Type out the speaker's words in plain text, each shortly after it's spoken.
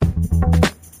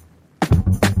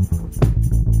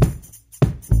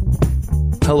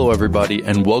Hello, everybody,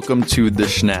 and welcome to The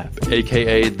Schnapp,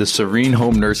 aka the Serene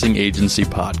Home Nursing Agency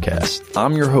podcast.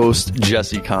 I'm your host,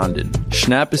 Jesse Condon.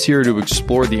 Schnapp is here to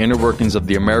explore the inner workings of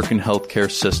the American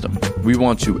healthcare system. We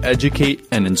want to educate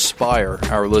and inspire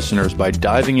our listeners by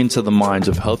diving into the minds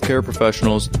of healthcare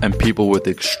professionals and people with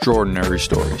extraordinary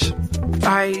stories.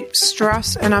 I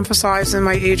stress and emphasize in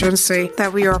my agency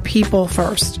that we are people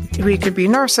first. We could be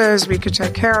nurses, we could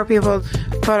take care of people,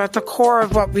 but at the core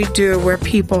of what we do, we're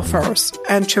people first.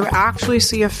 And to actually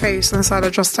see a face instead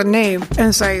of just a name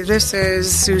and say, this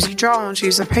is Susie Jones,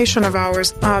 she's a patient of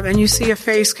ours, and you see a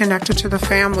face connected to the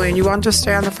family and you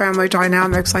understand the family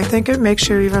dynamics, I think it makes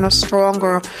you even a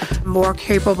stronger, more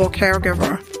capable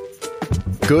caregiver.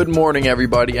 Good morning,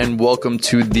 everybody, and welcome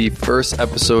to the first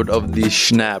episode of the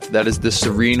Schnapp, that is the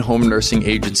Serene Home Nursing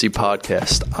Agency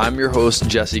podcast. I'm your host,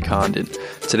 Jesse Condon.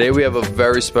 Today we have a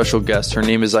very special guest. Her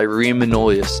name is Irene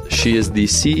Manolias. She is the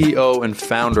CEO and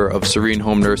founder of Serene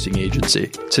Home Nursing Agency.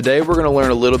 Today we're going to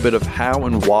learn a little bit of how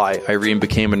and why Irene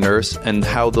became a nurse and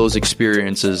how those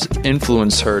experiences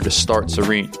influenced her to start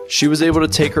Serene. She was able to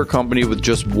take her company with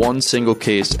just one single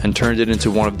case and turned it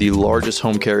into one of the largest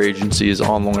home care agencies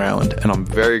on Long Island, and I'm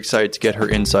very excited to get her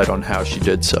insight on how she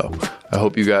did so. I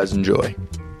hope you guys enjoy.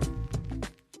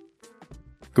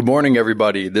 Good morning,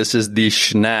 everybody. This is the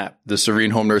Schnapp, the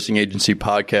Serene Home Nursing Agency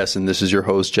podcast, and this is your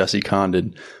host, Jesse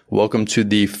Condon. Welcome to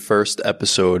the first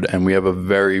episode, and we have a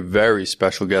very, very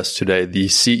special guest today, the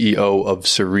CEO of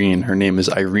Serene. Her name is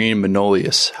Irene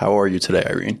Manolias. How are you today,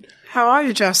 Irene? How are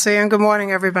you, Jesse? And good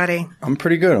morning, everybody. I'm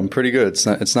pretty good.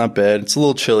 It's not bad. It's a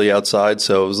little chilly outside,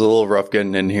 so it was a little rough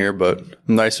getting in here, but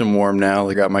I'm nice and warm now.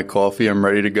 I got my coffee. I'm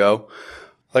ready to go.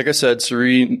 Like I said,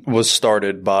 Serene was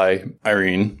started by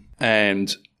Irene,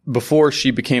 and before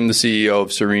she became the CEO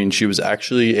of Serene, she was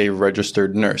actually a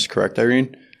registered nurse, correct,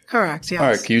 Irene? Correct, yes. All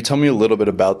right. Can you tell me a little bit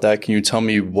about that? Can you tell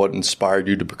me what inspired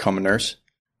you to become a nurse?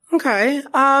 Okay.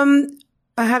 I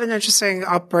had an interesting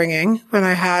upbringing when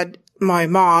I had my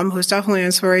mom, who's definitely an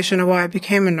inspiration of why I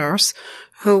became a nurse,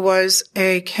 who was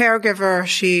a caregiver.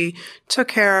 She took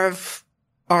care of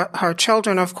her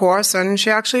children, of course, and she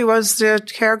actually was the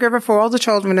caregiver for all the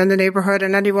children in the neighborhood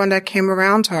and anyone that came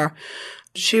around her.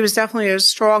 She was definitely a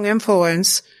strong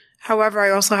influence. However, I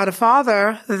also had a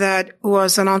father that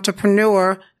was an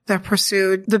entrepreneur that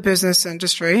pursued the business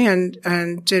industry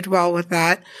and did well with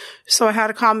that. So I had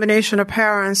a combination of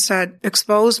parents that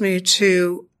exposed me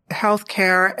to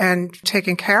healthcare and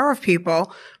taking care of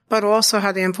people, but also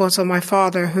had the influence of my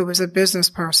father, who was a business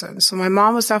person. So my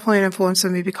mom was definitely an influence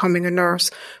in me becoming a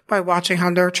nurse by watching how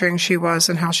nurturing she was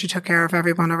and how she took care of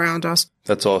everyone around us.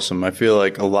 That's awesome. I feel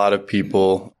like a lot of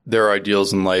people, their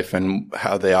ideals in life and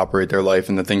how they operate their life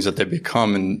and the things that they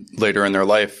become and later in their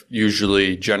life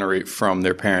usually generate from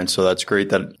their parents. So that's great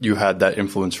that you had that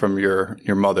influence from your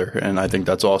mother. And I think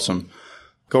that's awesome.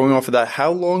 Going off of that,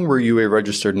 how long were you a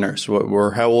registered nurse?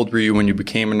 How old were you when you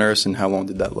became a nurse, and how long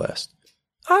did that last?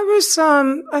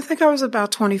 I think I was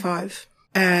about 25,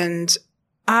 and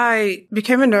I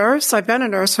became a nurse. I've been a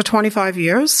nurse for 25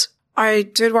 years. I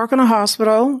did work in a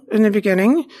hospital in the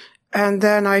beginning, and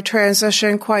then I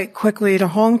transitioned quite quickly to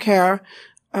home care,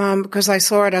 because I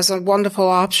saw it as a wonderful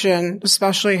option,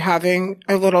 especially having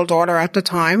a little daughter at the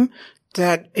time,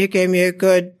 that it gave me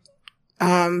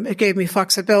it gave me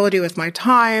flexibility with my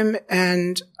time,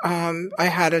 and I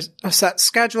had a set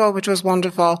schedule, which was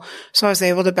wonderful. So I was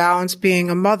able to balance being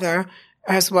a mother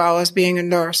as well as being a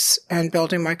nurse and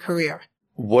building my career.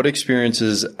 What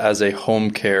experiences as a home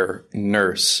care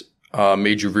nurse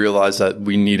made you realize that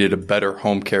we needed a better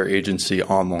home care agency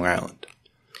on Long Island?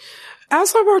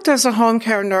 As I worked as a home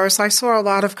care nurse, I saw a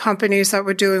lot of companies that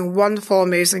were doing wonderful,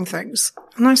 amazing things.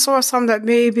 And I saw some that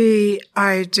maybe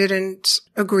I didn't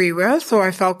agree with or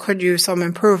I felt could use some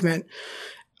improvement.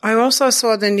 I also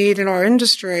saw the need in our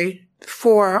industry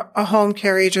for a home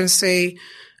care agency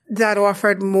that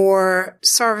offered more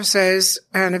services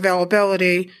and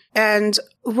availability. And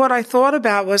what I thought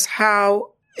about was how,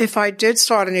 if I did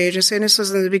start an agency, and this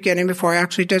was in the beginning before I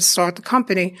actually did start the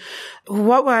company,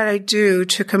 what would I do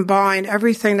to combine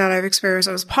everything that I've experienced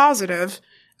that was positive,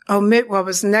 omit what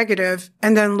was negative,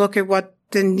 and then look at what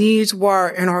the needs were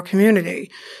in our community?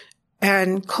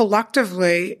 And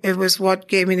collectively, it was what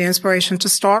gave me the inspiration to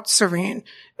start Serene,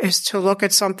 is to look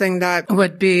at something that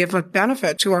would be of a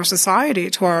benefit to our society,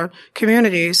 to our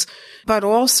communities, but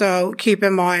also keep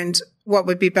in mind what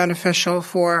would be beneficial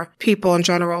for people in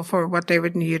general for what they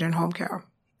would need in home care.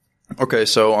 Okay,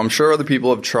 so I'm sure other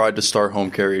people have tried to start home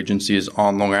care agencies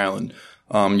on Long Island.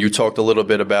 You talked a little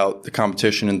bit about the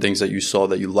competition and things that you saw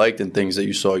that you liked and things that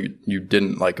you saw you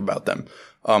didn't like about them.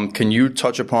 Can you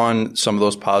touch upon some of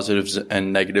those positives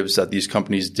and negatives that these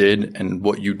companies did and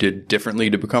what you did differently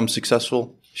to become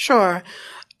successful? Sure.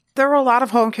 There were a lot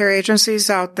of home care agencies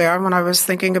out there when I was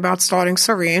thinking about starting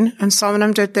Serene, and some of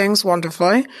them did things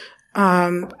wonderfully.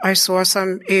 I saw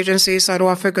some agencies that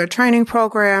offer good training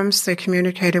programs. They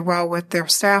communicated well with their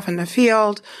staff in the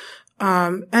field,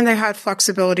 and they had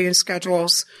flexibility in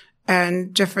schedules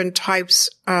and different types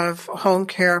of home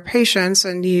care patients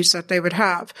and needs that they would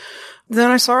have.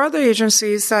 Then I saw other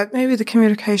agencies that maybe the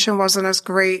communication wasn't as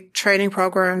great. Training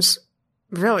programs,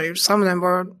 really, some of them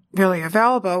were really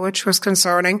available, which was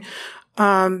concerning.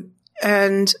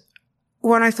 And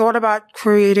when I thought about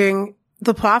creating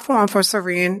the platform for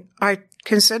Serene, I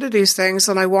considered these things,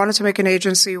 and I wanted to make an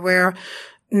agency where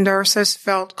nurses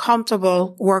felt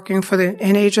comfortable working for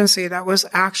an agency that was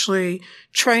actually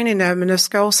training them in a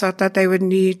skill set that they would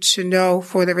need to know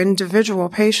for their individual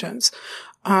patients.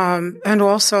 And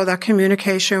also that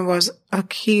communication was a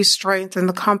key strength in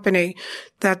the company,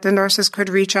 that the nurses could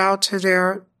reach out to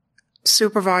their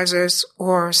supervisors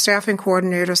or staffing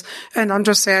coordinators and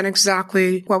understand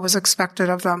exactly what was expected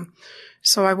of them.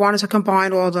 So I wanted to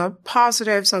combine all the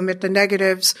positives, omit the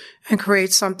negatives, and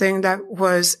create something that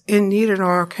was in need in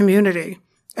our community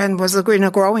and was in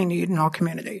a growing need in our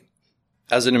community.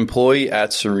 As an employee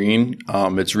at Serene,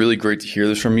 it's really great to hear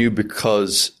this from you,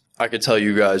 because I could tell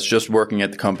you guys, just working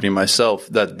at the company myself,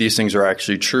 that these things are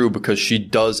actually true, because she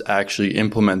does actually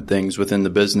implement things within the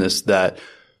business that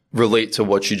relate to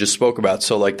what you just spoke about.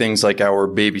 So like things like our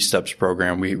baby steps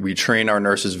program, we train our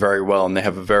nurses very well, and they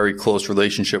have a very close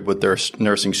relationship with their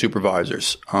nursing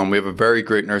supervisors. We have a very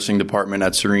great nursing department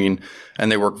at Serene,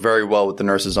 and they work very well with the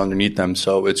nurses underneath them.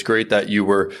 So it's great that you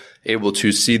were able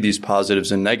to see these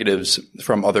positives and negatives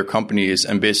from other companies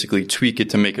and basically tweak it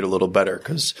to make it a little better,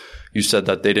 because you said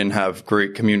that they didn't have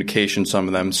great communication, some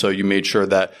of them. So you made sure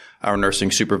that our nursing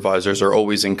supervisors are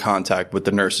always in contact with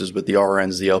the nurses, with the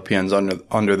RNs, the LPNs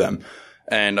under them.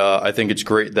 And I think it's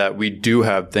great that we do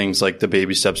have things like the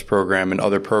Baby Steps program and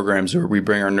other programs where we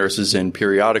bring our nurses in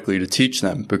periodically to teach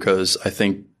them, because I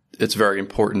think it's very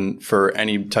important for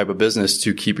any type of business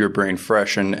to keep your brain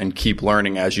fresh and keep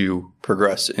learning as you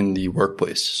progress in the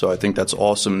workplace. So I think that's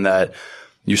awesome that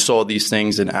you saw these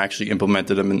things and actually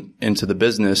implemented them into the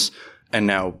business, and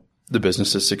now the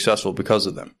business is successful because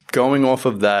of them. Going off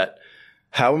of that,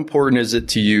 how important is it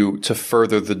to you to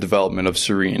further the development of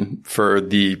Serene for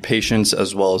the patients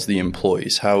as well as the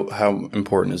employees? How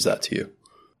important is that to you?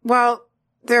 Well,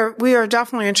 we are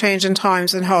definitely in changing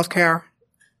times in healthcare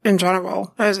in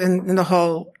general, as in the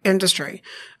whole industry.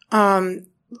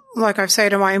 Like I say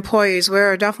to my employees,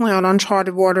 we're definitely on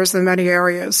uncharted waters in many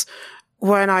areas.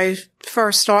 When I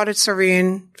first started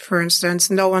Serene, for instance,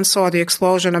 no one saw the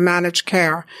explosion of managed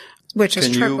care, which has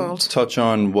tripled. Can you touch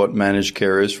on what managed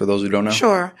care is for those who don't know?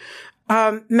 Sure.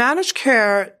 Managed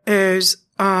care is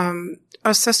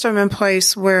a system in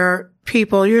place where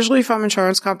people, usually from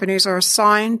insurance companies, are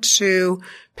assigned to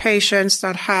patients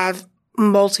that have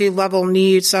multi-level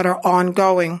needs that are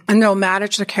ongoing, and they'll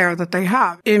manage the care that they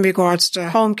have in regards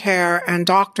to home care and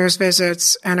doctor's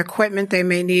visits and equipment they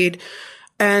may need.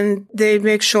 And they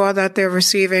make sure that they're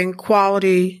receiving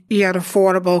quality yet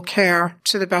affordable care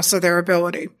to the best of their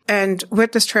ability. And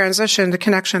with this transition, the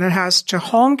connection it has to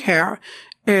home care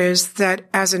is that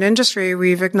as an industry,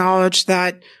 we've acknowledged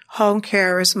that home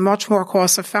care is much more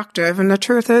cost effective. And the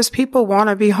truth is, people want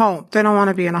to be home. They don't want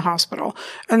to be in a hospital.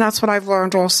 And that's what I've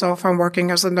learned also from working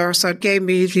as a nurse that gave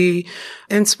me the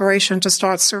inspiration to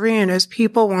start Serene, is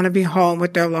people want to be home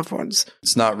with their loved ones.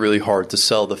 It's not really hard to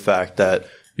sell the fact that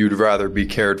you'd rather be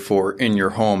cared for in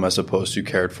your home as opposed to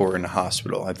cared for in a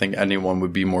hospital. I think anyone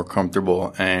would be more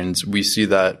comfortable. And we see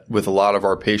that with a lot of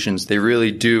our patients. They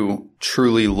really do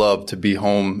truly love to be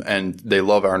home, and they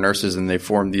love our nurses, and they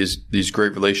form these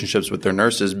great relationships with their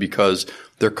nurses because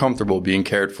they're comfortable being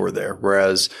cared for there.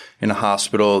 Whereas in a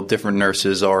hospital, different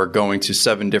nurses are going to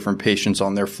 7 different patients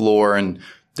on their floor, and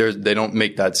they don't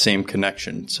make that same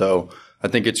connection. So I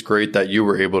think it's great that you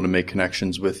were able to make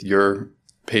connections with your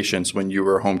patients when you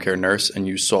were a home care nurse and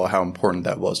you saw how important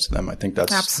that was to them. I think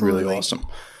that's Absolutely. Really awesome.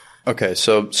 Okay,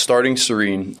 so starting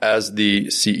Serene as the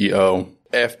CEO,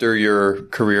 after your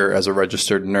career as a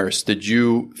registered nurse, did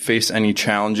you face any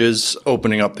challenges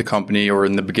opening up the company or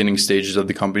in the beginning stages of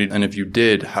the company? And if you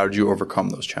did, how did you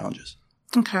overcome those challenges?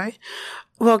 Okay.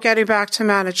 Well, getting back to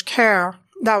managed care,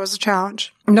 that was a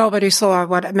challenge. Nobody saw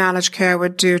what managed care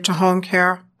would do to home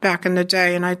care back in the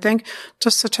day. And I think the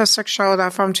statistics show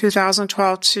that from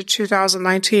 2012 to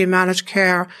 2019, managed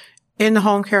care in the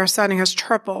home care setting has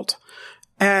tripled.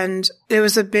 And it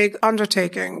was a big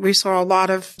undertaking. We saw a lot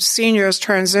of seniors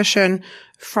transition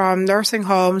from nursing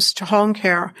homes to home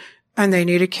care, and they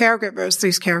needed caregivers.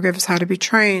 These caregivers had to be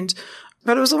trained.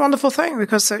 But it was a wonderful thing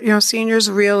because, seniors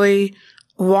really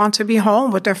want to be home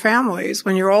with their families.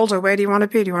 When you're older, where do you want to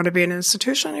be? Do you want to be in an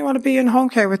institution? You want to be in home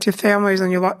care with your families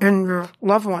and your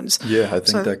loved ones. Yeah, I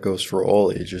think that goes for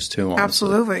all ages too, honestly.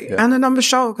 Absolutely. Yeah. And the numbers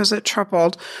show because it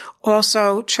tripled.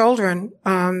 Also, children.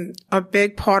 A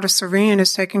big part of Serene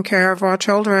is taking care of our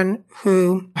children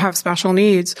who have special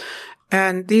needs.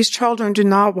 And these children do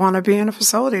not want to be in a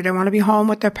facility. They want to be home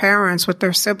with their parents, with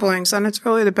their siblings, and it's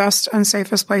really the best and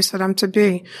safest place for them to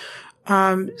be.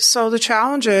 So the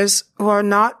challenges were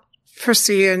not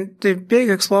foreseeing the big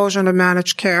explosion of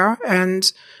managed care and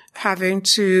having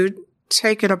to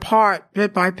take it apart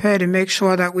bit by bit and make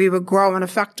sure that we were growing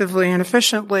effectively and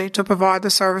efficiently to provide the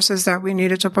services that we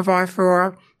needed to provide for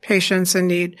our patients in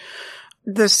need.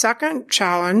 The second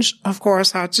challenge, of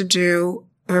course, had to do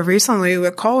recently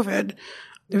with COVID.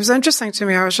 It was interesting to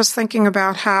me. I was just thinking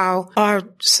about how our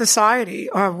society,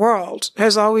 our world,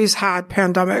 has always had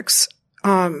pandemics.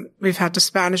 We've had the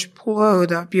Spanish flu,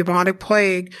 the bubonic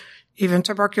plague, even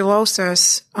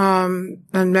tuberculosis, and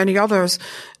many others.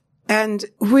 And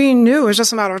we knew it was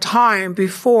just a matter of time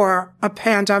before a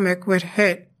pandemic would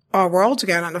hit our world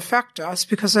again and affect us,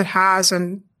 because it has,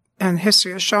 and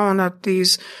history has shown that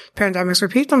these pandemics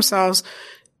repeat themselves.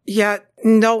 Yet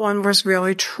no one was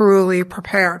really truly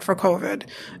prepared for COVID.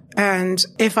 And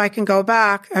if I can go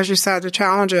back, as you said, the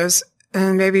challenges,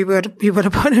 and maybe we would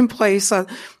have put in place a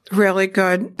really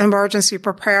good emergency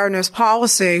preparedness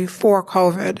policy for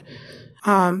COVID.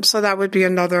 So that would be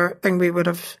another thing we would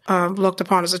have looked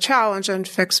upon as a challenge and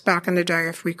fixed back in the day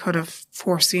if we could have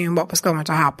foreseen what was going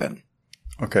to happen.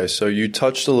 Okay, so you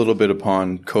touched a little bit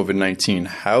upon COVID-19.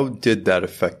 How did that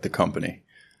affect the company?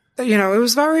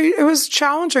 It was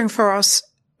challenging for us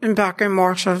back in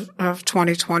March of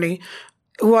 2020.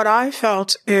 What I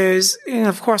felt is,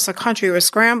 of course, the country was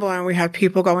scrambling. We had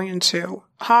people going into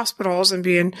hospitals and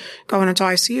going into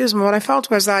ICUs. And what I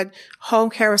felt was that home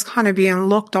care was kind of being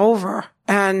looked over.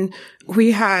 And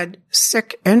we had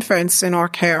sick infants in our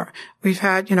care. We've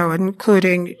had,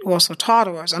 including also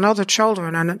toddlers and other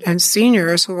children and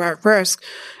seniors who were at risk.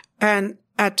 And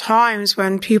at times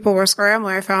when people were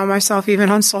scrambling, I found myself even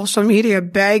on social media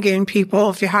begging people,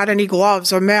 if you had any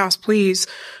gloves or masks, please,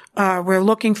 we're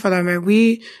looking for them.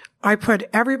 And I put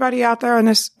everybody out there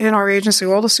in our agency,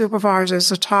 all the supervisors,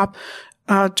 the top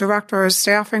directors,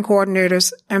 staffing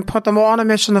coordinators, and put them all on a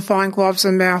mission to find gloves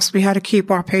and masks. We had to keep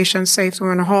our patients safe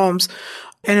in their homes.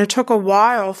 And it took a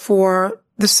while for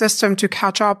the system to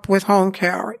catch up with home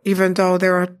care, even though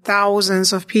there are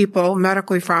thousands of people,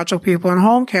 medically fragile people in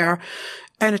home care.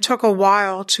 And it took a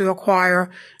while to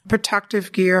acquire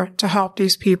protective gear to help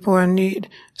these people in need.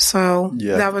 So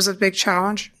That was a big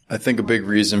challenge. I think a big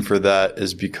reason for that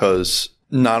is because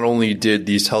not only did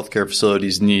these healthcare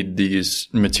facilities need these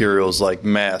materials like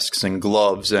masks and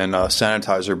gloves and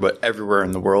sanitizer, but everywhere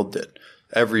in the world did.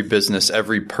 Every business,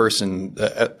 every person,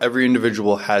 every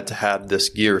individual had to have this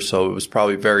gear. So it was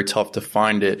probably very tough to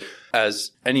find it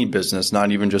as any business,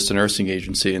 not even just a nursing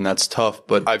agency. And that's tough.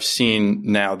 But I've seen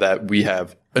now that we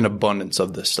have an abundance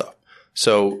of this stuff.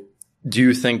 So do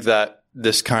you think that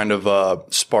this kind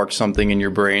of sparked something in your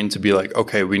brain to be like,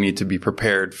 okay, we need to be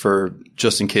prepared for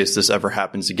just in case this ever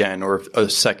happens again, or if a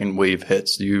second wave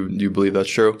hits? Do you believe that's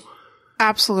true?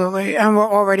 Absolutely. And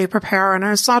we're already preparing.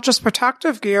 And it's not just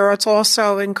protective gear. It's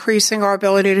also increasing our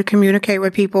ability to communicate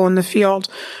with people in the field.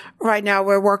 Right now,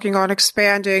 we're working on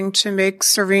expanding to make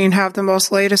Serene have the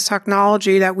most latest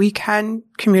technology that we can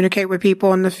communicate with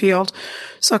people in the field.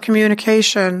 So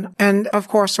communication, and of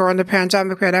course, during the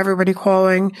pandemic, we had everybody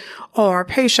calling all our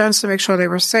patients to make sure they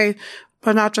were safe,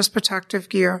 but not just protective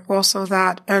gear, also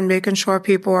that, and making sure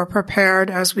people are prepared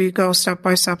as we go step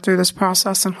by step through this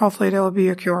process. And hopefully there will be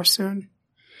a cure soon.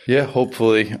 Yeah,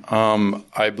 hopefully.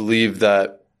 I believe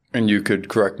that, and you could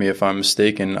correct me if I'm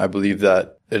mistaken, I believe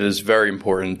that it is very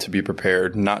important to be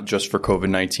prepared, not just for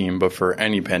COVID-19, but for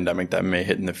any pandemic that may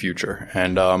hit in the future.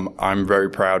 And I'm very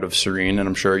proud of Serene, and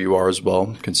I'm sure you are as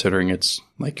well, considering it's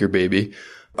like your baby.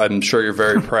 I'm sure you're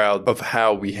very proud of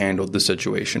how we handled the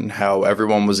situation, how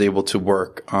everyone was able to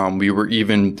work. We were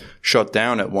even shut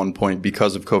down at one point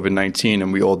because of COVID-19,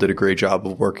 and we all did a great job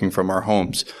of working from our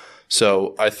homes.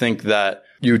 So I think that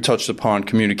you touched upon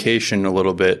communication a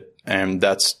little bit. And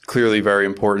that's clearly very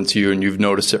important to you, and you've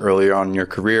noticed it earlier on in your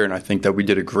career. And I think that we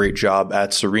did a great job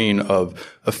at Serene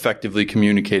of effectively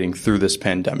communicating through this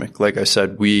pandemic. Like I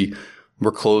said, we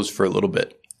were closed for a little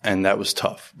bit, and that was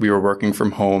tough. We were working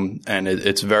from home, and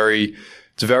it's very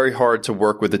it's very hard to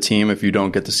work with a team if you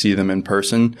don't get to see them in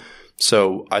person.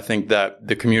 So I think that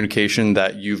the communication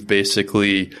that you've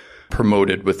basically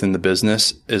promoted within the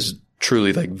business is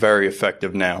truly like very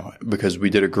effective now, because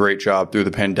we did a great job through the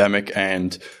pandemic.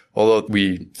 And although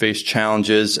we faced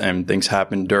challenges and things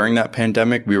happened during that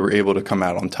pandemic, we were able to come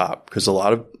out on top, because a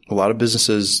lot of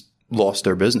businesses lost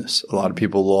their business. A lot of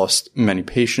people lost many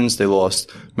patients. They lost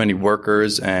many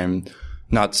workers. And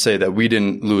not to say that we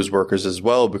didn't lose workers as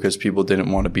well, because people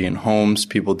didn't want to be in homes.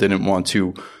 People didn't want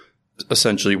to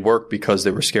essentially work because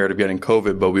they were scared of getting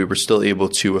COVID, but we were still able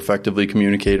to effectively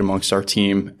communicate amongst our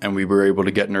team, and we were able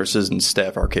to get nurses and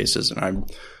staff our cases.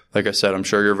 And like I said, I'm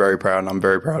sure you're very proud, and I'm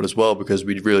very proud as well, because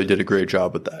we really did a great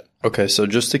job with that. Okay, so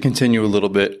just to continue a little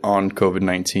bit on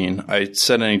COVID-19, I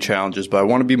said any challenges, but I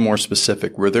want to be more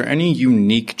specific. Were there any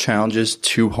unique challenges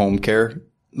to home care,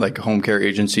 like home care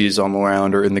agencies on the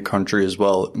ground or in the country as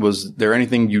well? Was there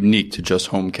anything unique to just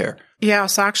home care?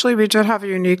 Yes, actually, we did have a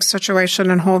unique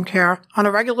situation in home care. On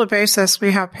a regular basis,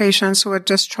 we have patients who are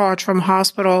discharged from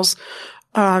hospitals.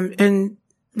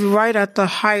 Right at the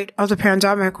height of the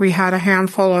pandemic, we had a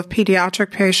handful of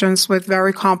pediatric patients with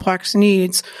very complex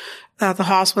needs that the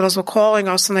hospitals were calling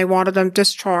us, and they wanted them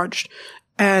discharged.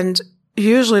 And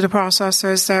usually the process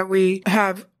is that we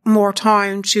have more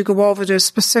time to go over the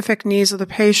specific needs of the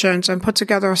patient and put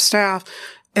together a staff.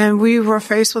 And we were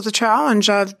faced with the challenge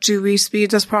of, do we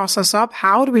speed this process up?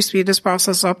 How do we speed this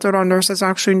process up that our nurses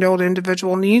actually know the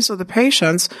individual needs of the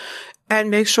patients and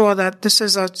make sure that this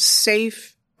is a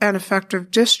safe and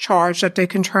effective discharge, that they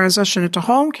can transition into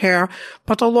home care?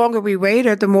 But the longer we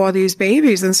waited, the more these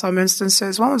babies, in some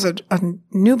instances, one was a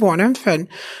newborn infant,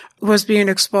 was being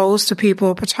exposed to people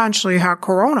who potentially had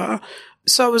corona.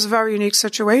 So it was a very unique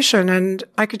situation. And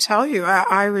I could tell you,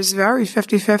 I was very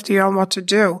 50-50 on what to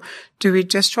do. Do we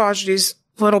discharge these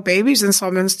little babies in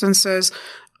some instances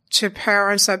to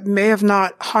parents that may have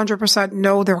not 100%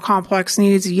 know their complex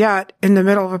needs yet in the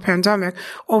middle of a pandemic?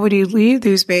 Or would you leave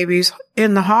these babies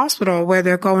in the hospital where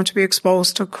they're going to be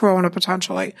exposed to corona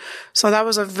potentially? So that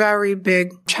was a very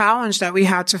big challenge that we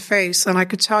had to face. And I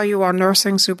could tell you our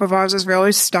nursing supervisors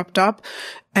really stepped up,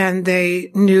 and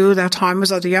they knew that time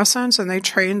was of the essence, and they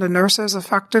trained the nurses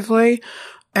effectively.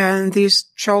 And these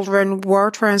children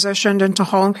were transitioned into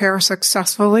home care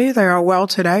successfully. They are well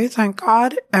today, thank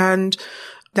God. And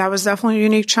that was definitely a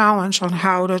unique challenge on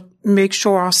how to make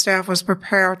sure our staff was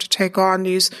prepared to take on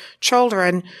these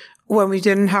children when we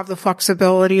didn't have the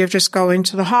flexibility of just going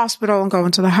to the hospital and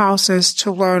going to the houses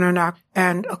to learn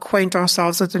and acquaint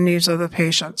ourselves with the needs of the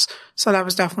patients. So that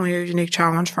was definitely a unique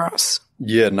challenge for us.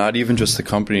 Yeah, not even just the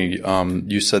company.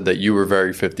 You said that you were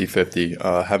very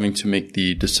 50-50. Having to make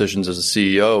the decisions as a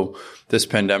CEO, this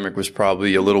pandemic was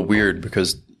probably a little weird,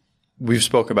 because we've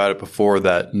spoke about it before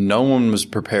that no one was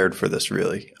prepared for this,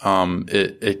 really.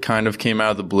 It kind of came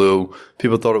out of the blue.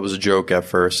 People thought it was a joke at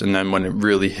first. And then when it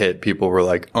really hit, people were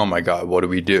like, oh my God, what do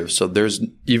we do? So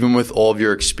even with all of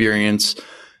your experience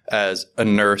as a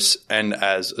nurse and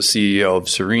as a CEO of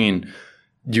Serene,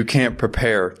 you can't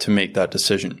prepare to make that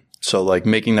decision. So like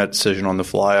making that decision on the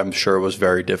fly, I'm sure was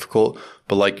very difficult.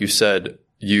 But like you said,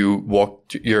 you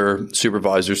walked your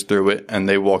supervisors through it, and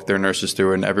they walked their nurses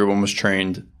through it, and everyone was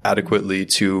trained adequately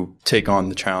to take on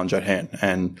the challenge at hand.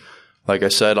 And like I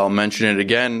said, I'll mention it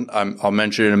again. I'll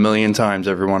mention it a million times,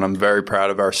 everyone. I'm very proud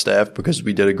of our staff, because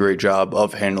we did a great job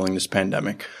of handling this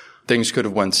pandemic. Things could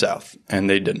have went south, and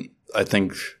they didn't. I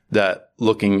think that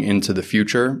looking into the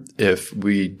future, if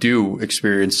we do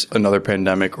experience another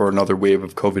pandemic or another wave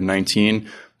of COVID-19,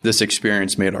 this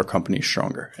experience made our company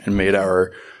stronger and made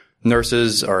our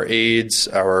nurses, our aides,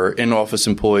 our in-office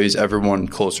employees, everyone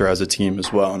closer as a team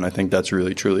as well. And I think that's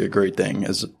really, truly a great thing,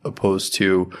 as opposed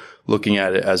to looking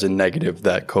at it as a negative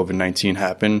that COVID-19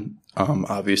 happened.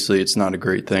 Obviously, it's not a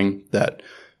great thing that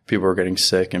people are getting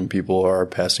sick and people are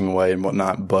passing away and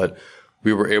whatnot, but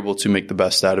we were able to make the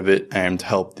best out of it and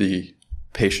help the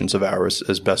patients of ours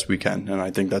as best we can. And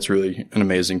I think that's really an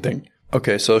amazing thing.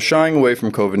 Okay, so shying away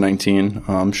from COVID-19,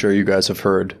 I'm sure you guys have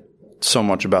heard so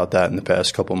much about that in the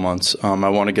past couple months. I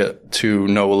want to get to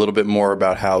know a little bit more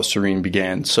about how Serene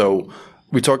began. So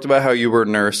we talked about how you were a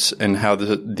nurse and how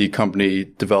the company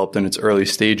developed in its early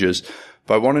stages.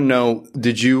 But I want to know,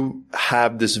 did you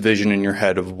have this vision in your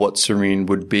head of what Serene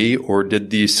would be, or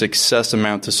did the success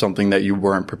amount to something that you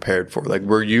weren't prepared for? Like,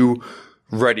 were you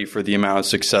ready for the amount of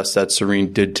success that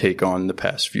Serene did take on the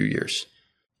past few years?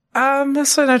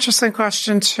 That's an interesting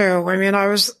question too. I mean, I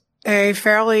was a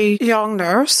fairly young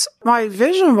nurse. My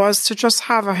vision was to just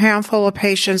have a handful of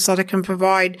patients that I can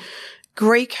provide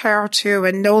great care to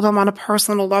and know them on a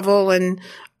personal level. And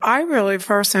I really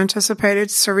first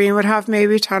anticipated Serene would have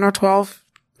maybe 10 or 12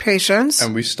 patients.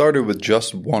 And we started with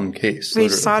just one case. We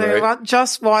started with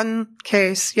just one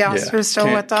case. Yes, who's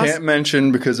still with us. Can't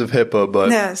mention because of HIPAA, but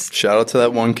yes. Shout out to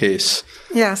that one case.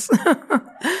 Yes.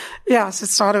 Yes, it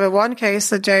started with one case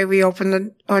the day we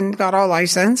opened and got our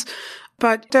license.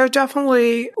 But there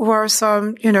definitely were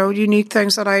some, unique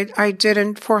things that I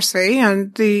didn't foresee.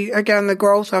 And the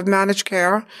growth of managed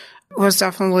care was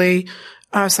definitely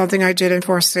something I didn't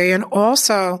foresee. And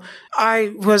also,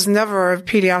 I was never a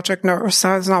pediatric nurse.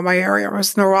 That's not my area. It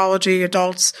was neurology,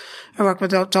 adults. I work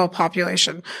with the adult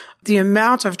population. The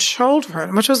amount of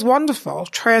children, which was wonderful,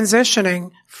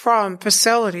 transitioning from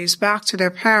facilities back to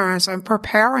their parents and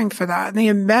preparing for that, and the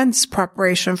immense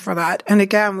preparation for that. And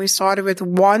again, we started with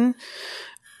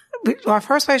our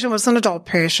first patient was an adult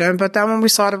patient, but then when we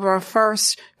started with our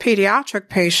first pediatric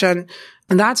patient,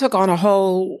 and that took on a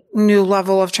whole new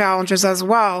level of challenges as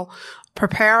well,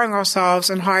 preparing ourselves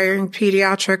and hiring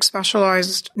pediatric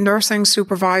specialized nursing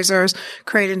supervisors,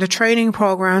 creating the training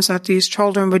programs that these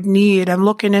children would need, and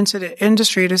looking into the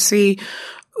industry to see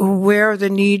where the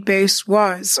need base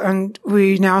was. And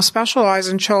we now specialize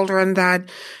in children that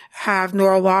have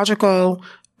neurological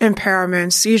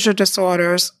impairments, seizure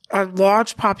disorders. A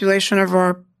large population of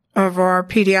our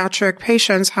pediatric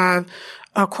patients have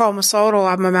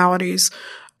chromosomal abnormalities.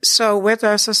 So with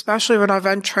us, especially with our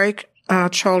ventrake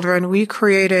children, we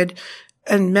created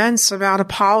an immense amount of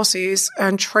policies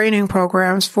and training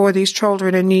programs for these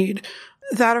children in need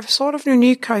that are sort of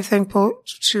unique, I think,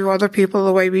 to other people,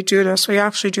 the way we do this. We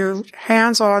actually do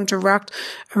hands-on, direct.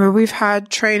 I mean, we've had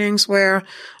trainings where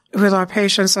with our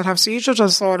patients that have seizure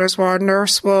disorders, where our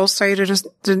nurse will say to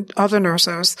the other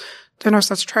nurses, the nurse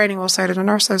that's training will say to the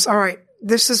nurses, all right,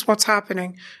 this is what's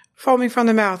happening. Foaming from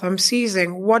the mouth, I'm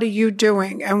seizing. What are you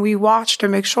doing? And we watch to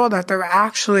make sure that they're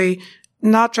actually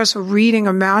not just reading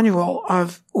a manual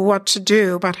of what to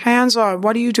do, but hands-on.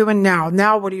 What are you doing now?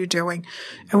 Now what are you doing?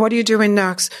 And what are you doing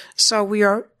next? So we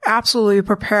are absolutely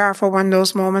prepared for when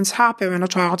those moments happen when a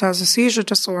child has a seizure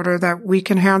disorder, that we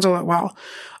can handle it well.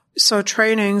 So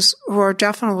trainings were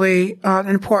definitely an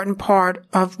important part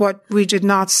of what we did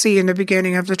not see in the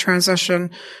beginning of the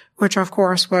transition, which of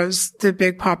course was the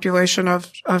big population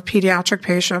of pediatric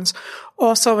patients.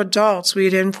 Also adults,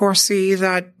 we didn't foresee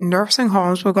that nursing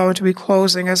homes were going to be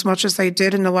closing as much as they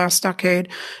did in the last decade,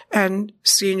 and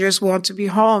seniors want to be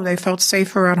home. They felt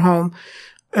safer at home.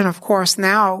 And of course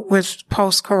now with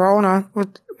post-corona,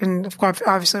 and of course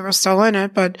obviously we're still in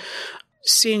it, but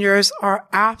seniors are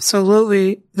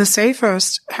absolutely the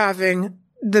safest having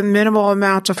the minimal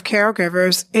amount of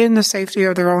caregivers in the safety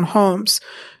of their own homes.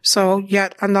 So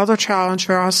yet another challenge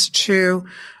for us to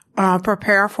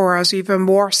prepare for, as even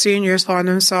more seniors find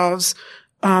themselves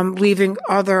leaving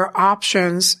other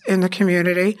options in the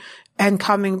community and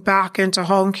coming back into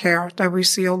home care, that we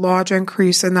see a large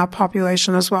increase in that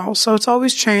population as well. So it's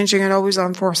always changing and always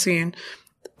unforeseen.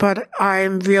 But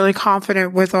I'm really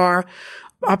confident with our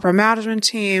upper management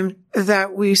team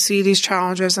that we see these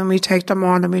challenges and we take them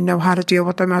on and we know how to deal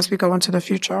with them as we go into the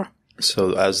future.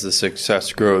 So as the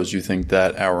success grows, you think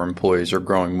that our employees are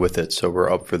growing with it, so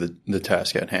we're up for the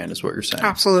task at hand, is what you're saying?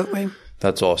 Absolutely.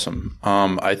 That's awesome.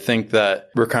 I think that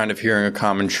we're kind of hearing a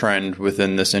common trend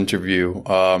within this interview.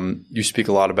 You speak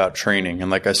a lot about training.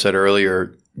 And like I said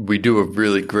earlier, we do a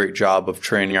really great job of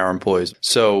training our employees.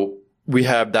 So we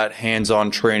have that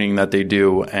hands-on training that they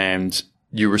do. And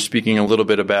you were speaking a little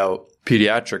bit about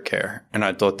pediatric care. And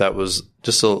I thought that was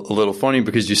just a little funny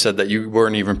because you said that you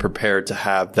weren't even prepared to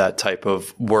have that type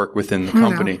of work within the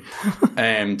company.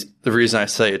 And the reason I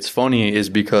say it's funny is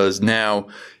because now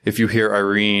if you hear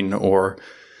Irene or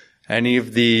any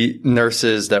of the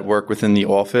nurses that work within the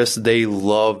office, they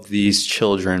love these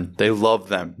children. They love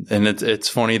them. And it's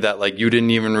funny that like you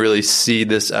didn't even really see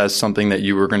this as something that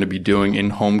you were going to be doing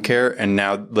in home care. And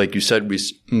now, like you said,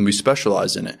 we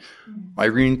specialize in it.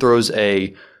 Irene throws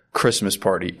a Christmas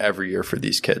party every year for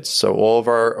these kids. So all of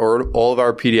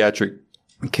our pediatric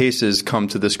cases come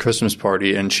to this Christmas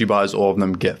party and she buys all of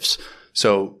them gifts.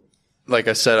 So like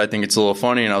I said, I think it's a little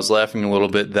funny, and I was laughing a little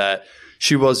bit that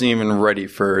she wasn't even ready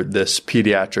for this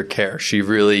pediatric care. She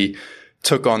really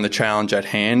took on the challenge at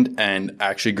hand and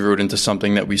actually grew it into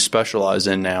something that we specialize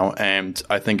in now. And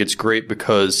I think it's great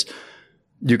because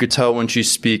you could tell when she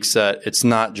speaks that it's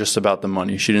not just about the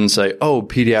money. She didn't say, oh,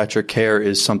 pediatric care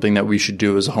is something that we should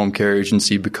do as a home care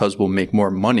agency because we'll make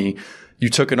more money. You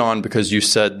took it on because you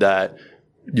said that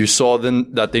you saw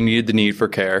that they needed the need for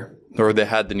care, or they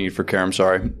had the need for care,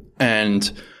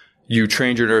 and you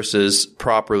trained your nurses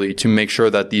properly to make sure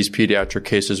that these pediatric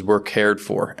cases were cared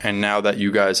for. And now that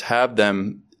you guys have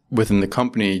them within the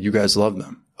company, you guys love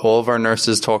them. All of our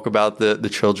nurses talk about the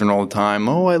children all the time.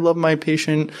 Oh, I love my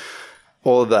patient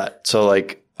all of that. So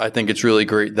like, I think it's really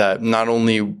great that not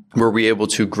only were we able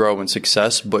to grow in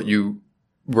success, but you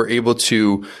were able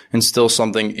to instill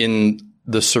something in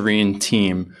the Serene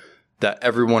team that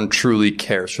everyone truly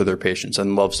cares for their patients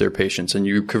and loves their patients. And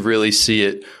you could really see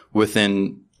it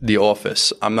within the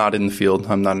office. I'm not in the field.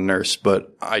 I'm not a nurse,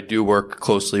 but I do work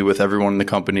closely with everyone in the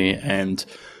company, and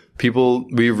people,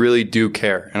 we really do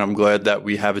care. And I'm glad that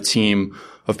we have a team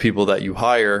of people that you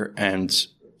hire, and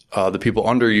the people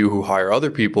under you who hire other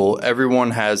people.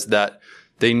 Everyone has that.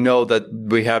 They know that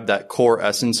we have that core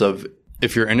essence of,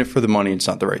 if you're in it for the money, it's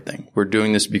not the right thing. We're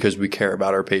doing this because we care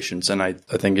about our patients. And I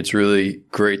think it's really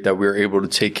great that we're able to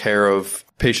take care of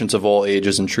patients of all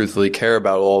ages and truthfully care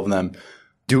about all of them.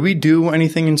 Do we do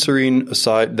anything in Serene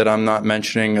aside that I'm not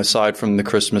mentioning, aside from the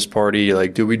Christmas party?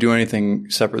 Like, do we do anything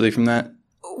separately from that?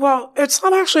 Well, it's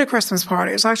not actually a Christmas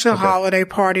party. It's actually a holiday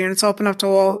party, and it's open up to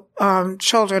all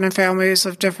children and families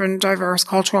of different diverse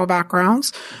cultural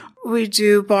backgrounds. We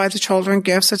do buy the children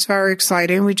gifts. It's very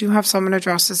exciting. We do have someone who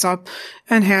dresses up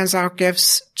and hands out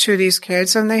gifts to these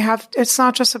kids. And it's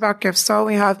not just about gifts though.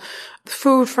 We have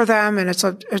food for them, and it's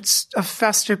a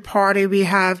festive party.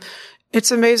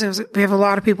 It's amazing. We have a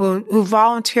lot of people who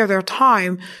volunteer their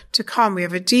time to come. We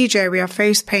have a DJ. We have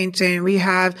face painting. We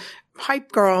have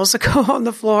hype girls that go on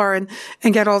the floor and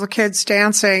get all the kids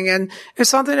dancing. And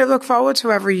it's something to look forward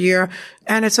to every year.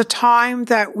 And it's a time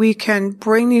that we can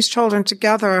bring these children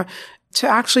together to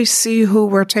actually see who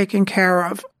we're taking care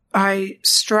of. I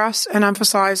stress and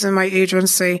emphasize in my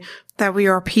agency that we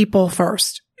are people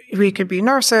first. We could be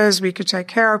nurses. We could take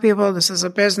care of people. This is a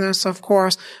business, of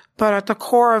course. But at the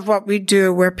core of what we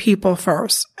do, we're people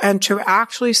first. And to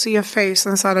actually see a face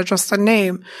instead of just a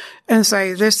name and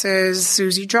say, this is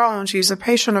Susie Jones, she's a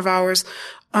patient of ours,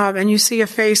 and you see a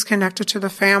face connected to the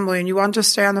family and you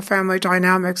understand the family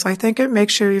dynamics, I think it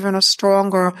makes you even a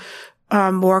stronger,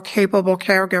 more capable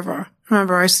caregiver.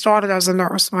 Remember, I started as a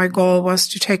nurse. My goal was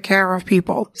to take care of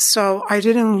people. So I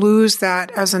didn't lose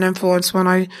that as an influence when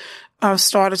I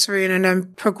started Serene and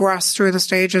then progressed through the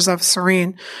stages of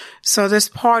Serene. So this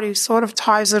party sort of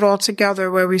ties it all together,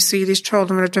 where we see these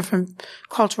children with different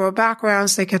cultural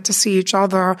backgrounds. They get to see each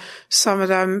other. Some of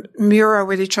them mirror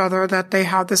with each other that they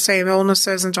have the same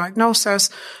illnesses and diagnosis.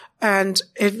 And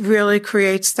it really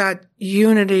creates that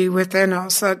unity within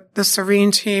us, that the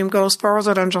Serene team goes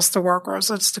further than just the workers.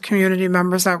 It's the community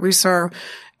members that we serve.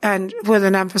 And with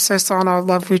an emphasis on our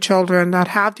lovely children that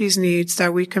have these needs,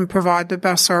 that we can provide the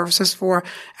best services for,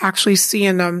 actually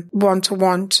seeing them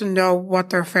one-to-one to know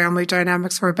what their family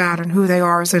dynamics are about and who they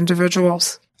are as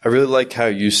individuals. I really like how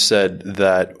you said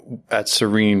that at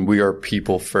Serene, we are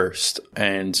people first.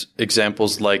 And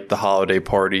examples like the holiday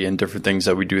party and different things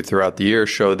that we do throughout the year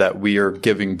show that we are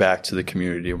giving back to the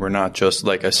community. We're not just,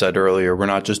 like I said earlier, we're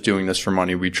not just doing this for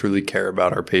money. We truly care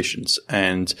about our patients.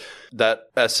 And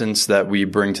that essence that we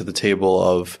bring to the table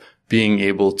of being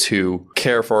able to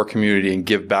care for our community and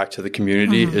give back to the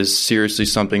community is seriously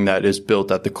something that is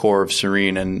built at the core of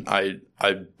Serene. And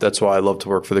that's why I love to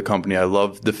work for the company. I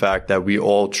love the fact that we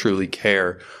all truly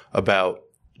care about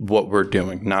what we're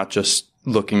doing, not just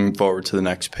looking forward to the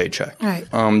next paycheck. Right.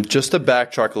 Just to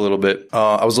backtrack a little bit,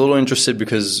 I was a little interested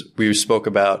because we spoke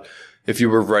about if you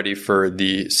were ready for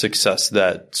the success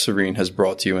that Serene has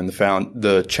brought to you and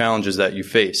the challenges that you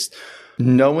faced.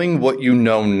 Knowing what you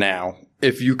know now,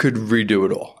 if you could redo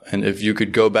it all, and if you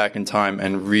could go back in time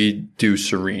and redo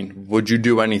Serene, would you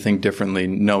do anything differently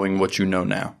knowing what you know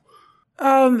now?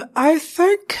 I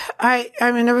think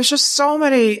I mean, there was just so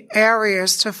many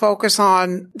areas to focus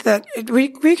on that we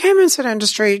came into the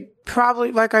industry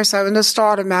probably, like I said, in the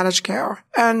start of managed care.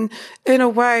 And in a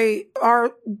way,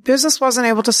 our business wasn't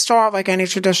able to start like any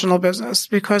traditional business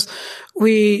because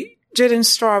we didn't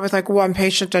start with like one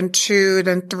patient, then two,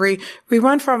 then three. We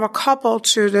went from a couple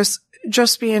to this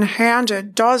just being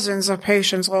handed dozens of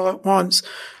patients all at once.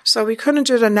 So we couldn't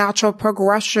do the natural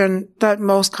progression that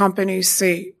most companies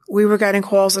see. We were getting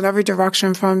calls in every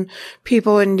direction from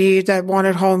people in need that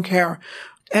wanted home care.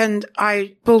 And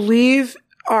I believe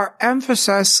our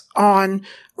emphasis on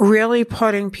really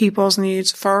putting people's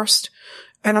needs first,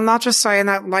 and I'm not just saying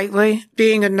that lightly.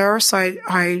 Being a nurse,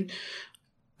 I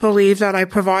believe that I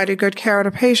provided good care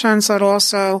to patients. That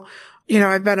also,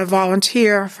 I've been a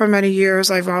volunteer for many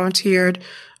years. I volunteered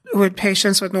with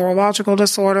patients with neurological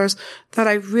disorders, that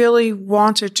I really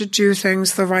wanted to do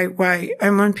things the right way.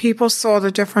 And when people saw the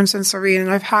difference in Serene,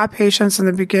 and I've had patients in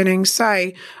the beginning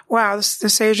say, wow,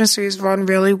 this agency is run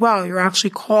really well. You're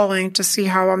actually calling to see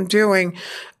how I'm doing.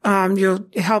 You're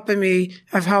helping me.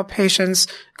 I've helped patients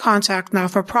contact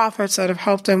not-for-profits that have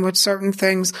helped them with certain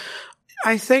things.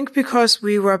 I think because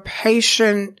we were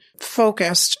patient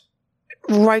focused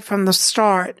right from the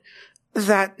start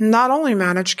that not only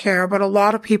managed care, but a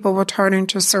lot of people were turning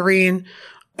to Serene.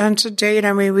 And to date,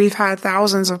 I mean, we've had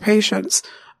thousands of patients,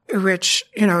 which,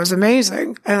 is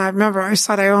amazing. And I remember I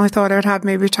said I only thought I'd have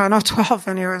maybe 10 or 12,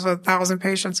 and here was 1,000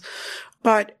 patients.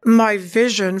 But my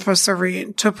vision for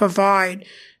Serene to provide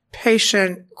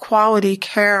patient quality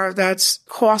care that's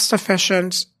cost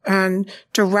efficient and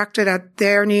directed at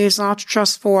their needs, not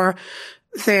just for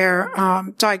their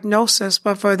diagnosis,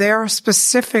 but for their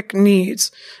specific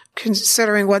needs,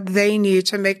 considering what they need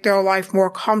to make their life more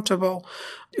comfortable,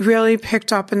 really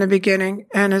picked up in the beginning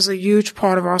and is a huge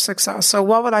part of our success. So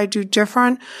what would I do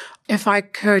different? If I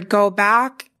could go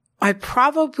back, I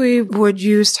probably would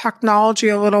use technology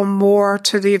a little more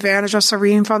to the advantage of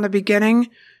Serene from the beginning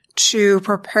to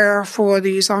prepare for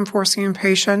these unforeseen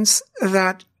patients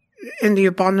that in the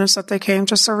abundance that they came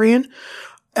to Serene.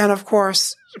 And of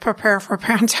course, prepare for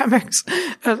pandemics.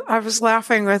 I was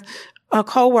laughing with a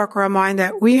coworker of mine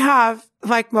that we have,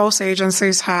 like most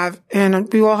agencies have,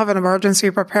 and we all have an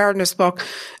emergency preparedness book,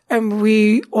 and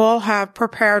we all have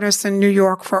preparedness in New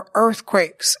York for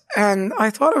earthquakes. And I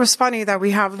thought it was funny that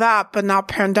we have that, but not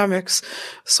pandemics.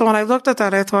 So when I looked at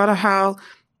that, I thought of how,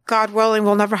 God willing,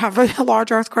 we'll never have a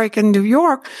large earthquake in New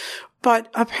York, but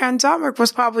a pandemic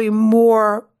was probably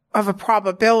more of a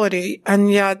probability.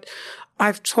 And yet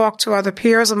I've talked to other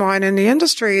peers of mine in the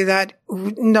industry that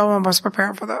no one was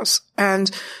prepared for this.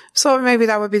 And so maybe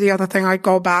that would be the other thing I'd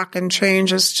go back and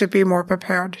change, is to be more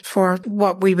prepared for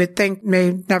what we would think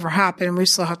may never happen. We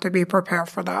still have to be prepared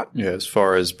for that. Yeah, as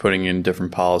far as putting in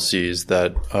different policies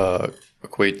that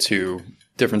equate to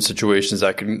different situations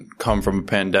that can come from a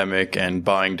pandemic and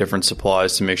buying different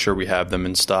supplies to make sure we have them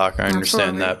in stock. I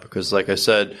understand that because, like I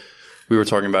said, we were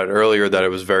talking about it earlier, that it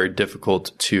was very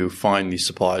difficult to find these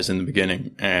supplies in the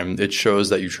beginning. And it shows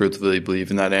that you truthfully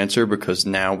believe in that answer, because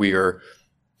now we are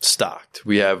stocked.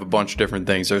 We have a bunch of different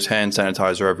things. There's hand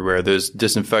sanitizer everywhere. There's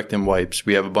disinfectant wipes.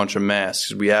 We have a bunch of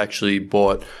masks. We actually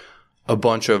bought a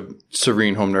bunch of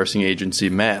Serene Home Nursing Agency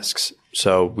masks.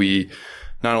 So we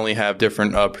not only have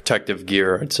different protective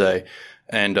gear, I'd say,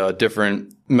 and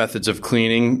different methods of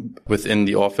cleaning within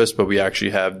the office, but we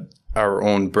actually have our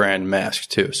own brand mask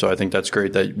too. So I think that's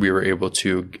great that we were able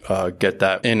to get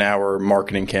that in our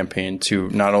marketing campaign to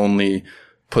not only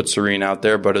put Serene out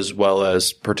there, but as well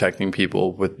as protecting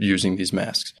people with using these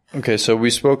masks. Okay, so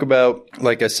we spoke about,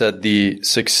 like I said, the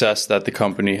success that the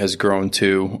company has grown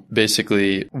to,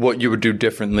 basically what you would do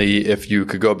differently if you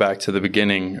could go back to the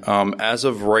beginning. As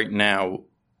of right now,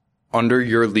 under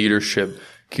your leadership,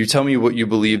 can you tell me what you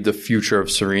believe the future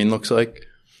of Serene looks like?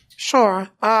 Sure.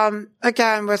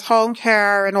 Again, with home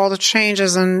care and all the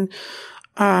changes and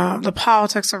the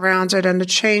politics around it and the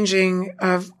changing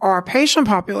of our patient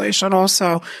population,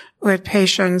 also with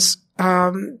patients,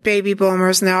 baby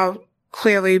boomers now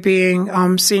clearly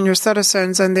being senior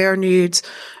citizens and their needs,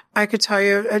 I could tell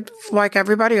you, like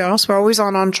everybody else, we're always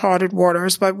on uncharted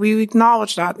waters, but we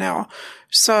acknowledge that now.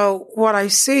 So what I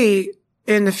see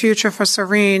in the future for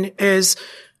Serene is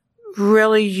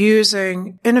really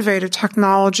using innovative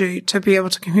technology to be able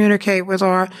to communicate with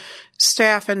our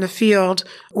staff in the field.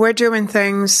 We're doing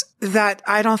things that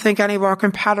I don't think any of our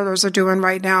competitors are doing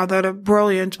right now that are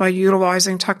brilliant by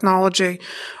utilizing technology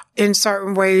in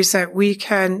certain ways that we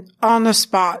can on the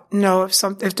spot know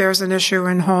if there's an issue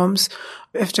in homes,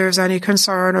 if there's any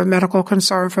concern or medical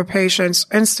concern for patients,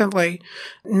 instantly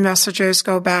messages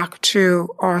go back to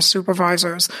our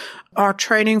supervisors. Our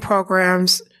training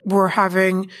programs, we're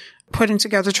putting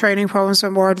together training programs that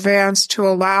are more advanced to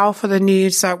allow for the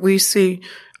needs that we see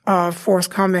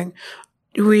forthcoming.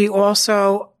 We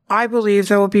also, I believe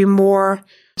there will be more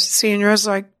seniors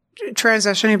like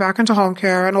transitioning back into home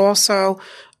care, and also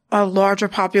a larger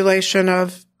population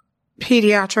of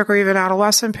pediatric or even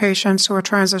adolescent patients who are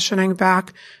transitioning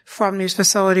back from these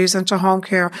facilities into home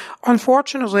care.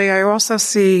 Unfortunately, I also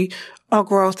see a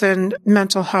growth in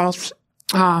mental health.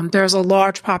 There's a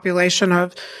large population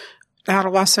of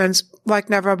adolescents like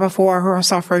never before who are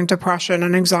suffering depression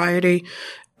and anxiety.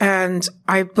 And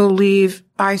I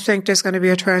think there's going to be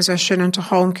a transition into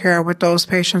home care with those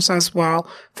patients as well,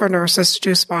 for nurses to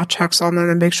do spot checks on them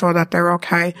and make sure that they're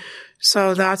okay.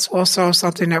 So that's also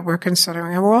something that we're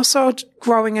considering. And we're also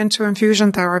growing into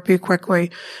infusion therapy quickly,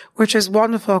 which is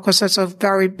wonderful because it's a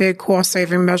very big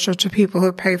cost-saving measure to people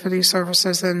who pay for these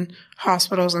services in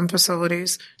hospitals and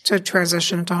facilities to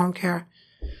transition into home care.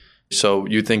 So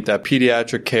you think that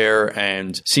pediatric care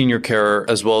and senior care,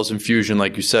 as well as infusion,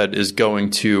 like you said, is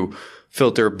going to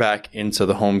filter back into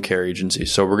the home care agency.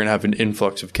 So we're going to have an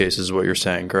influx of cases, is what you're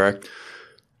saying, correct?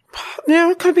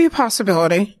 Yeah, it could be a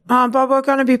possibility. But we're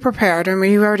going to be prepared, and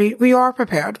we are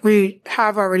prepared. We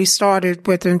have already started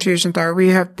with infusion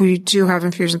therapy. We do have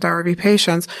infusion therapy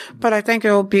patients, but I think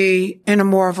it'll be in a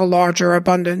more of a larger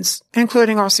abundance,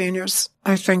 including our seniors.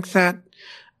 I think that,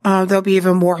 there'll be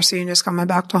even more seniors coming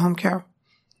back to home care.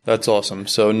 That's awesome.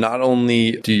 So not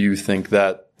only do you think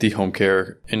that the home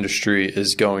care industry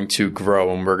is going to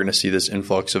grow and we're going to see this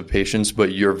influx of patients,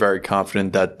 but you're very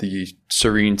confident that the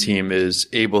Serene team is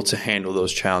able to handle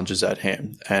those challenges at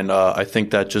hand. And I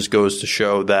think that just goes to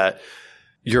show that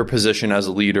your position as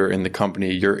a leader in the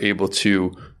company, you're able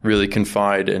to really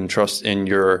confide and trust in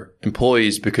your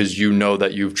employees because you know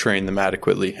that you've trained them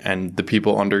adequately, and the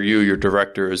people under you, your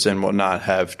directors and whatnot,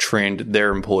 have trained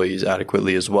their employees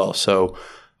adequately as well. So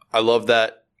I love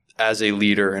that. As a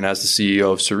leader and as the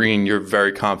CEO of Serene, you're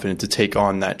very confident to take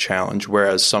on that challenge,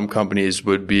 whereas some companies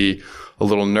would be a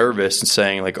little nervous and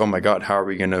saying like, oh my God, how are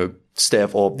we going to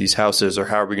staff all of these houses, or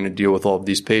how are we going to deal with all of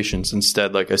these patients?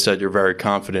 Instead, like I said, you're very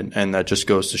confident, and that just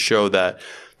goes to show that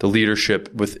the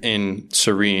leadership within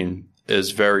Serene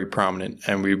is very prominent,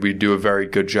 and we do a very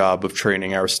good job of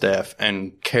training our staff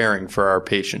and caring for our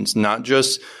patients, not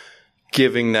just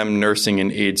giving them nursing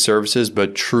and aid services,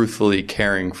 but truthfully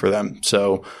caring for them.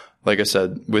 So like I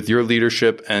said, with your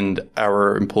leadership and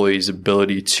our employees'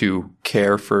 ability to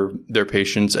care for their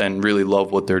patients and really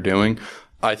love what they're doing,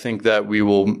 I think that we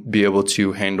will be able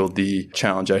to handle the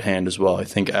challenge at hand as well. I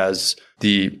think as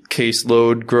the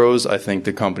caseload grows, I think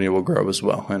the company will grow as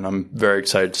well. And I'm very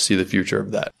excited to see the future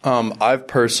of that. I've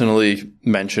personally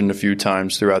mentioned a few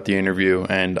times throughout the interview,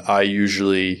 and I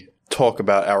usually talk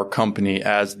about our company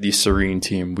as the Serene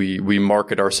team. We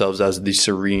market ourselves as the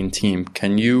Serene team.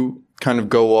 Can you kind of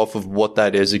go off of what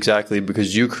that is exactly?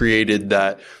 Because you created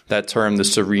that term, the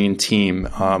Serene team.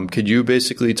 Could you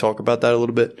basically talk about that a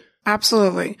little bit?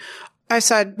 Absolutely. I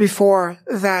said before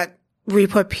that we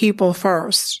put people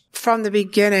first. From the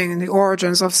beginning, the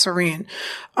origins of Serene,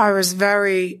 I was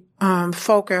very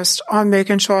focused on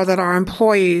making sure that our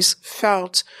employees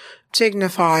felt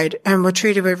dignified and were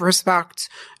treated with respect,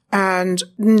 and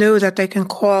knew that they can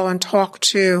call and talk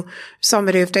to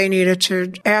somebody if they needed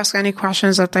to, ask any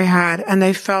questions that they had, and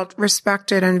they felt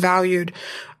respected and valued.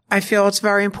 I feel it's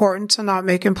very important to not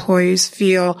make employees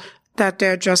feel that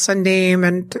they're just a name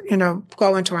and,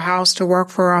 go into a house to work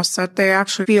for us, that they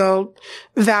actually feel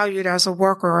valued as a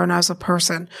worker and as a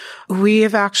person. We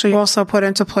have actually also put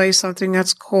into place something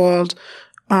that's called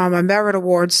a merit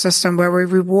award system where we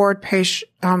reward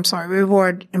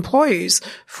employees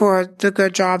for the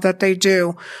good job that they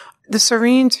do. The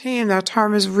Serene team, that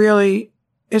term is really,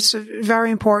 it's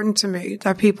very important to me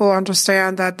that people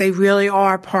understand that they really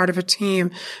are part of a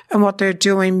team, and what they're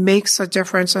doing makes a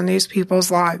difference in these people's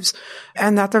lives,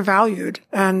 and that they're valued.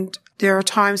 And there are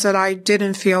times that I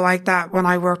didn't feel like that when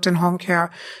I worked in home care,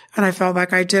 and I felt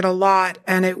like I did a lot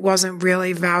and it wasn't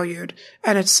really valued.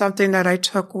 And it's something that I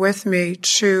took with me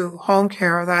to home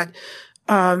care, that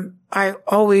I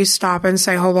always stop and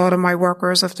say hello to my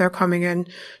workers if they're coming in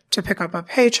to pick up a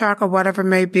paycheck or whatever it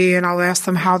may be, and I'll ask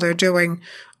them how they're doing.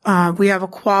 We have a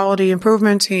quality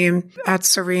improvement team at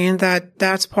Serene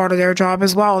that's part of their job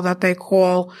as well, that they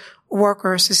call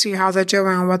workers to see how they're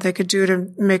doing and what they could do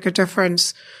to make a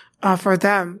difference for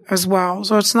them as well.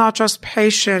 So it's not just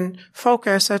patient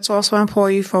focus, it's also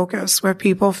employee focus, where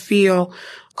people feel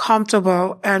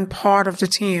comfortable and part of the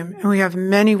team. And we have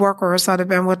many workers that have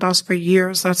been with us for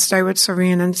years that stay with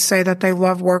Serene and say that they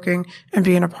love working and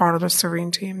being a part of the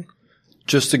Serene team.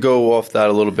 Just to go off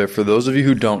that a little bit, for those of you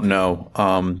who don't know,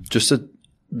 just to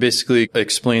basically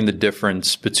explain the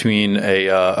difference between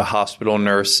a hospital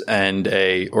nurse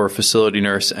or a facility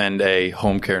nurse and a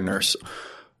home care nurse.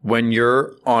 When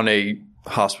you're on a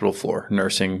hospital floor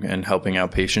nursing and helping out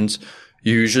patients,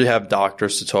 you usually have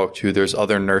doctors to talk to. There's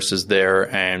other nurses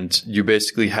there, and you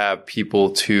basically have people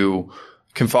to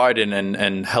confide in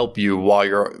and help you while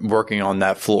you're working on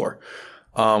that floor.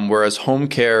 Whereas home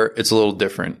care, it's a little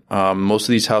different. Most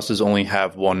of these houses only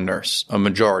have one nurse. A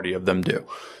majority of them do.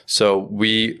 So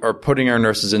we are putting our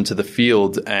nurses into the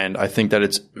field, and I think that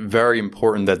it's very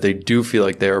important that they do feel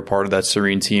like they are part of that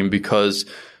Serene team, because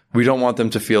we don't want them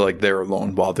to feel like they're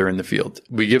alone while they're in the field.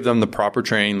 We give them the proper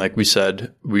training. Like we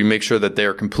said, we make sure that they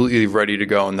are completely ready to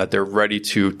go and that they're ready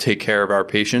to take care of our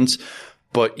patients.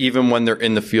 But even when they're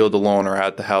in the field alone or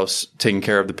at the house taking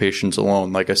care of the patients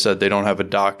alone, like I said, they don't have a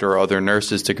doctor or other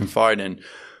nurses to confide in.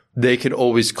 They could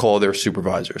always call their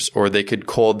supervisors, or they could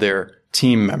call their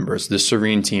team members, the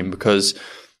Serene team, because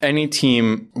any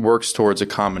team works towards a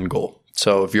common goal.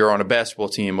 So if you're on a basketball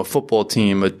team, a football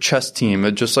team, a chess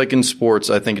team, just like in sports,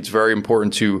 I think it's very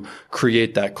important to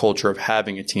create that culture of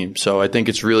having a team. So I think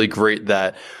it's really great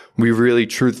that we really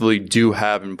truthfully do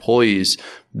have employees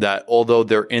that, although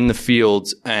they're in the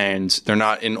field and they're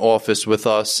not in office with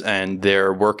us and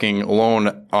they're working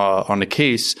alone on the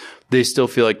case, they still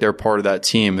feel like they're part of that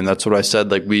team. And that's what I said.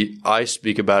 Like I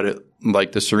speak about it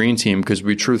like the Serene team because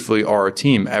we truthfully are a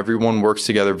team. Everyone works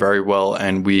together very well,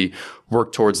 and we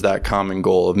work towards that common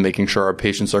goal of making sure our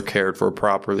patients are cared for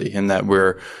properly and that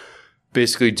we're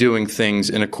basically doing things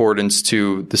in accordance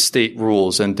to the state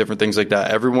rules and different things like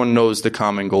that. Everyone knows the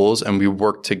common goals, and we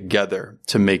work together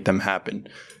to make them happen.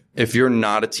 If you're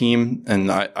not a team,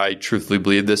 and I truthfully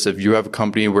believe this, if you have a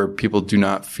company where people do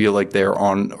not feel like they're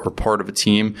on or part of a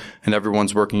team and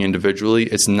everyone's working individually,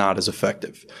 it's not as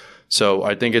effective. So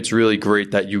I think it's really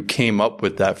great that you came up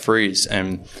with that phrase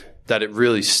and that it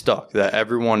really stuck, that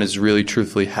everyone is really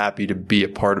truthfully happy to be a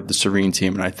part of the Serene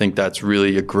team. And I think that's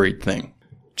really a great thing.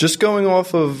 Just going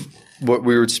off of what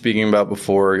we were speaking about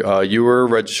before, you were a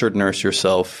registered nurse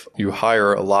yourself. You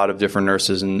hire a lot of different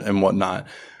nurses and whatnot.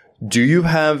 Do you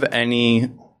have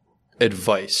any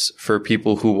advice for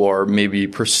people who are maybe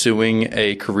pursuing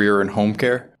a career in home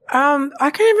care?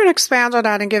 I can even expand on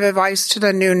that and give advice to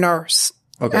the new nurse.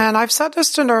 Okay. And I've said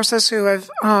this to nurses who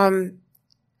have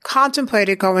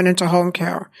contemplated going into home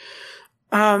care.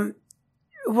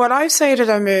 What I say to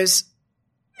them is,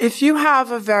 if you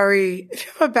have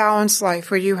a balanced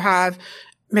life where you have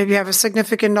a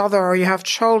significant other, or you have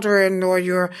children, or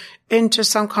you're into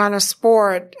some kind of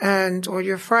sport or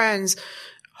your friends,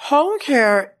 home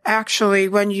care actually,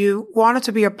 when you want it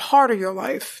to be a part of your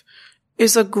life,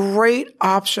 is a great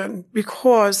option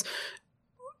because,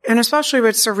 and especially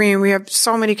with Serene, we have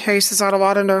so many cases that a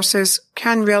lot of nurses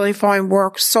can really find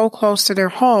work so close to their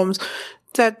homes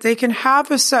that they can have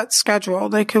a set schedule.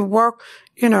 They can work,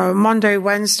 Monday,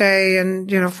 Wednesday,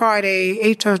 and, Friday,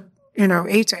 8 to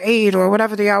 8 or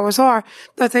whatever the hours are,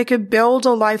 that they could build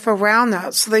a life around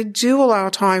that. So they do allow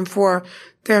time for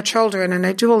their children, and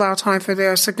they do allow time for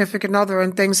their significant other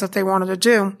and things that they wanted to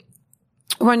do.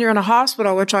 When you're in a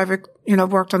hospital, which I've,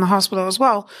 worked in the hospital as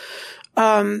well,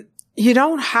 you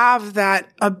don't have that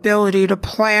ability to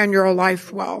plan your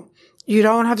life well. You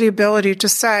don't have the ability to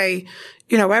say,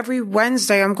 every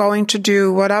Wednesday I'm going to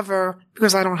do whatever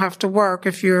because I don't have to work.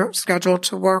 If you're scheduled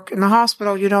to work in the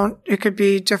hospital, it could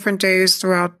be different days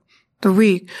throughout the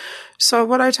week. So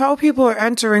what I tell people who are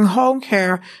entering home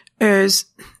care is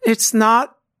it's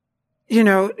not,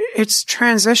 it's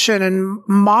transition and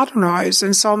modernized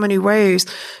in so many ways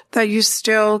that you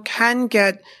still can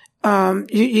get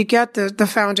you get the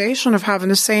foundation of having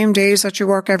the same days that you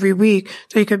work every week,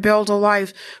 so you could build a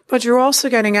life, but you're also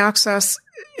getting access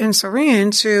in Serene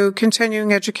to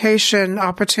continuing education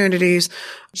opportunities,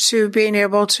 to being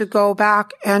able to go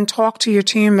back and talk to your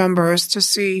team members to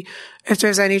see if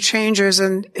there's any changes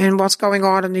in what's going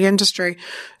on in the industry.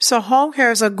 So home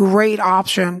care is a great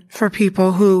option for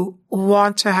people who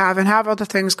want to have other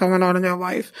things going on in their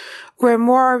life. We're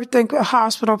more, I think, a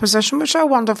hospital position, which are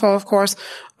wonderful, of course.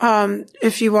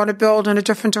 If you want to build in a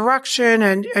different direction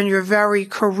and you're very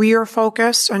career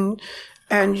focused and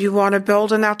you want to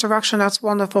build in that direction, that's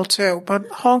wonderful too. But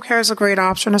home care is a great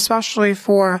option, especially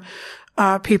for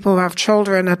people who have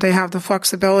children, that they have the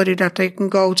flexibility that they can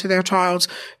go to their child's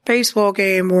baseball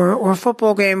game or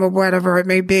football game or whatever it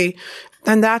may be.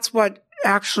 And that's what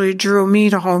actually drew me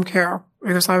to home care,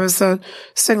 because I was a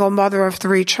single mother of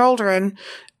 3 children.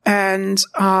 And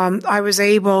I was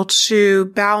able to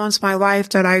balance my life,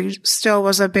 that I still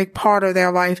was a big part of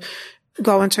their life,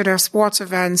 going to their sports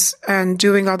events and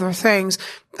doing other things.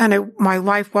 And my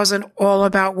life wasn't all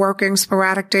about working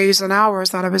sporadic days and hours,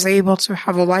 that I was able to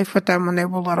have a life with them when they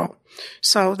were little.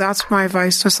 So that's my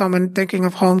advice to someone thinking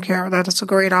of home care, that it's a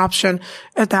great option,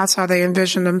 and that's how they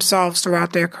envision themselves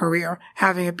throughout their career,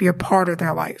 having it be a part of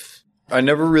their life. I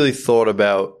never really thought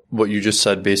about what you just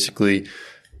said. Basically,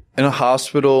 in a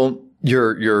hospital,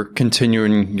 you're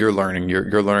continuing your learning.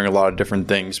 You're learning a lot of different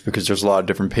things because there's a lot of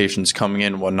different patients coming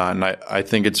in and whatnot. And I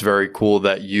think it's very cool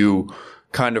that you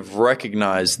kind of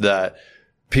recognize that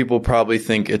people probably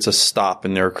think it's a stop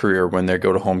in their career when they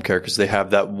go to home care, because they have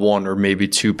that 1 or maybe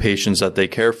 2 patients that they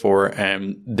care for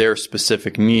and their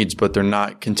specific needs, but they're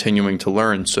not continuing to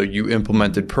learn. So you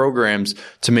implemented programs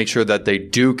to make sure that they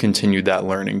do continue that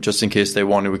learning, just in case they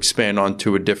want to expand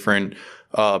onto a different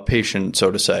patient, so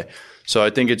to say. So I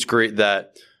think it's great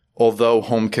that although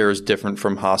home care is different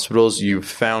from hospitals, you've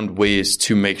found ways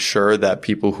to make sure that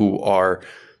people who are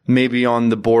maybe on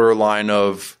the borderline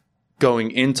of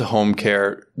going into home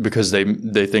care because they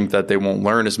think that they won't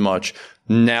learn as much,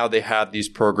 now they have these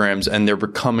programs and they're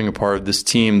becoming a part of this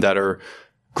team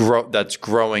that's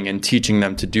growing and teaching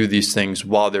them to do these things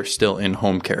while they're still in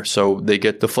home care. So they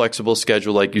get the flexible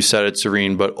schedule, like you said, it's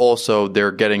Irene, but also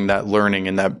they're getting that learning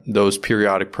and those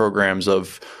periodic programs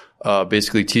of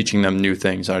basically teaching them new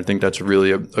things. And I think that's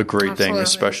really a great thing,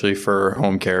 especially for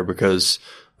home care, because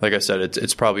like I said,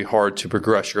 it's probably hard to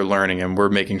progress your learning, and we're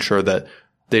making sure that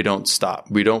they don't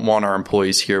stop. We don't want our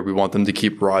employees here. We want them to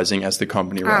keep rising as the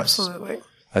company rises. Absolutely.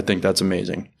 I think that's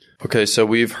amazing. Okay, so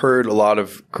we've heard a lot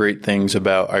of great things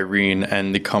about Irene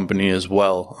and the company as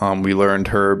well. We learned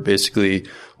her basically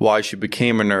why she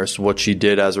became a nurse, what she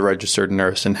did as a registered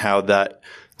nurse, and how that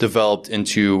developed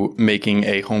into making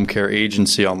a home care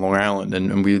agency on Long Island.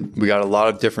 And we got a lot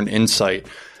of different insight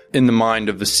in the mind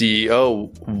of the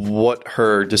CEO, what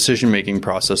her decision-making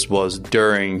process was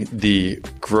during the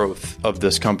growth of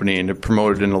this company, and it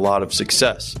promoted in a lot of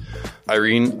success.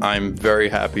 Irene, I'm very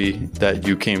happy that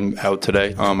you came out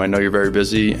today. I know you're very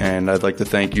busy, and I'd like to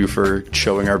thank you for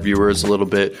showing our viewers a little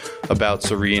bit about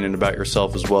Serene and about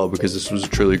yourself as well, because this was a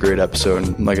truly great episode.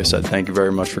 And like I said, thank you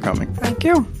very much for coming. Thank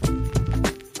you.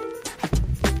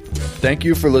 Thank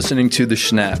you for listening to The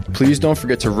Schnapp. Please don't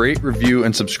forget to rate, review,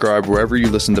 and subscribe wherever you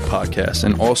listen to podcasts.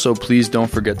 And also, please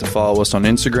don't forget to follow us on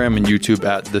Instagram and YouTube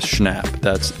at The Schnapp.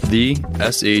 That's the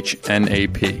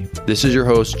SHNAP. This is your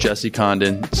host, Jesse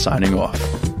Condon, signing off.